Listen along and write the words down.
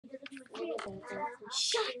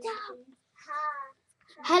Shut up!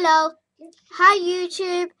 Hello. Hi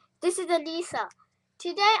YouTube. This is Anissa.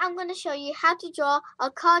 Today I'm going to show you how to draw a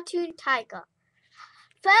cartoon tiger.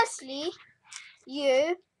 Firstly,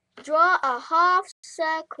 you draw a half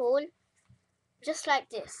circle just like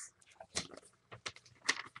this.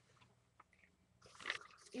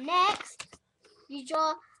 Next, you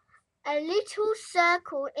draw a little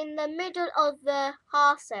circle in the middle of the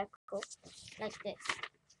half circle like this.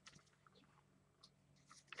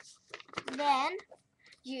 Then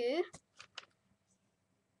you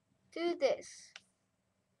do this.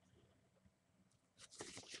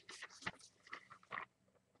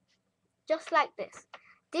 Just like this.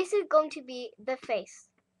 This is going to be the face,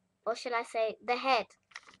 or should I say the head.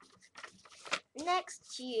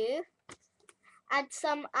 Next, you add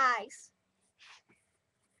some eyes.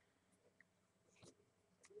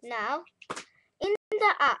 Now, in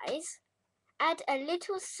the eyes, add a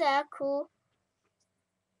little circle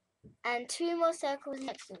and two more circles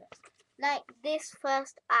next to it, like this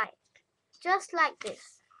first eye, just like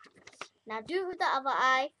this. Now do with the other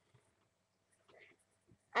eye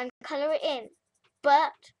and color it in,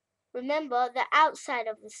 but remember the outside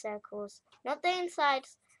of the circles, not the inside,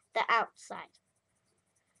 the outside.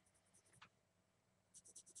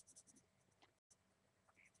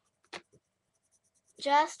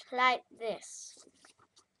 Just like this.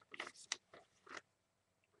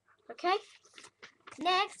 Okay?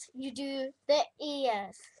 Next, you do the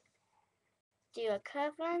ears. Do a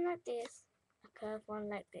curved line like this, a curved one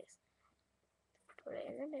like this. Put it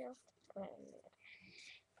in the middle, put it in the middle.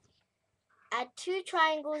 Add two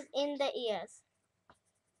triangles in the ears.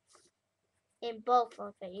 In both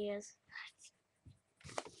of the ears.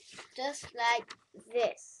 Just like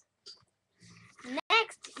this.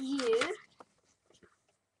 Next, you,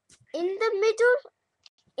 in the middle,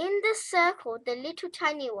 in the circle, the little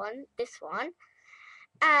tiny one, this one,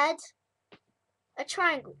 add a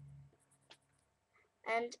triangle.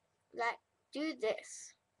 And like do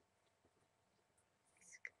this.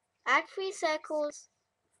 Add 3 circles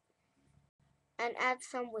and add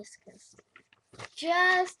some whiskers.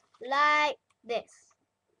 Just like this.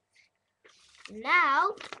 Now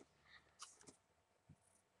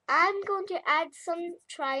I'm going to add some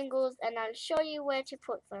triangles and I'll show you where to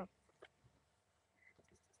put them.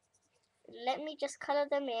 Let me just color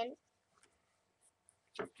them in.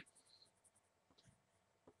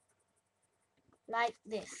 Like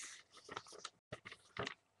this.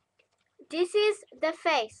 This is the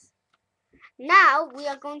face. Now we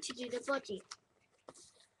are going to do the body.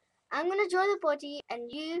 I'm going to draw the body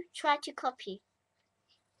and you try to copy.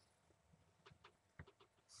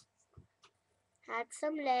 Add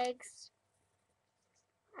some legs.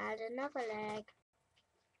 Add another leg.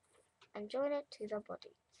 And join it to the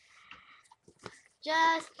body.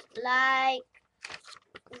 Just like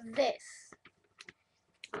this.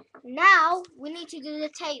 Now we need to do the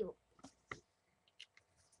tail.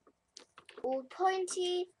 All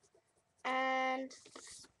pointy and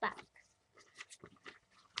back.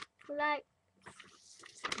 Like.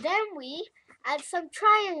 Then we add some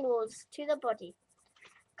triangles to the body.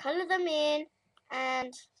 Color them in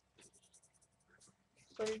and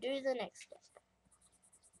we'll do the next step.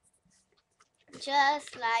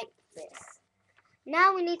 Just like this.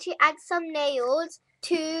 Now we need to add some nails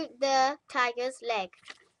to the tiger's leg.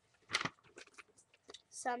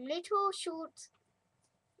 Some little short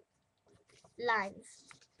lines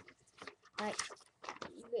like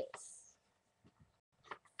this.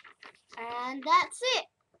 And that's it.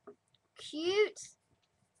 Cute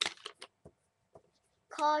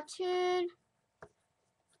cartoon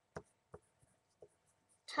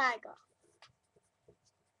tiger.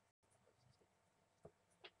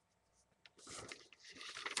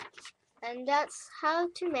 And that's how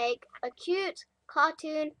to make a cute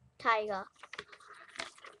cartoon tiger.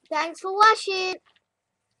 Thanks for watching.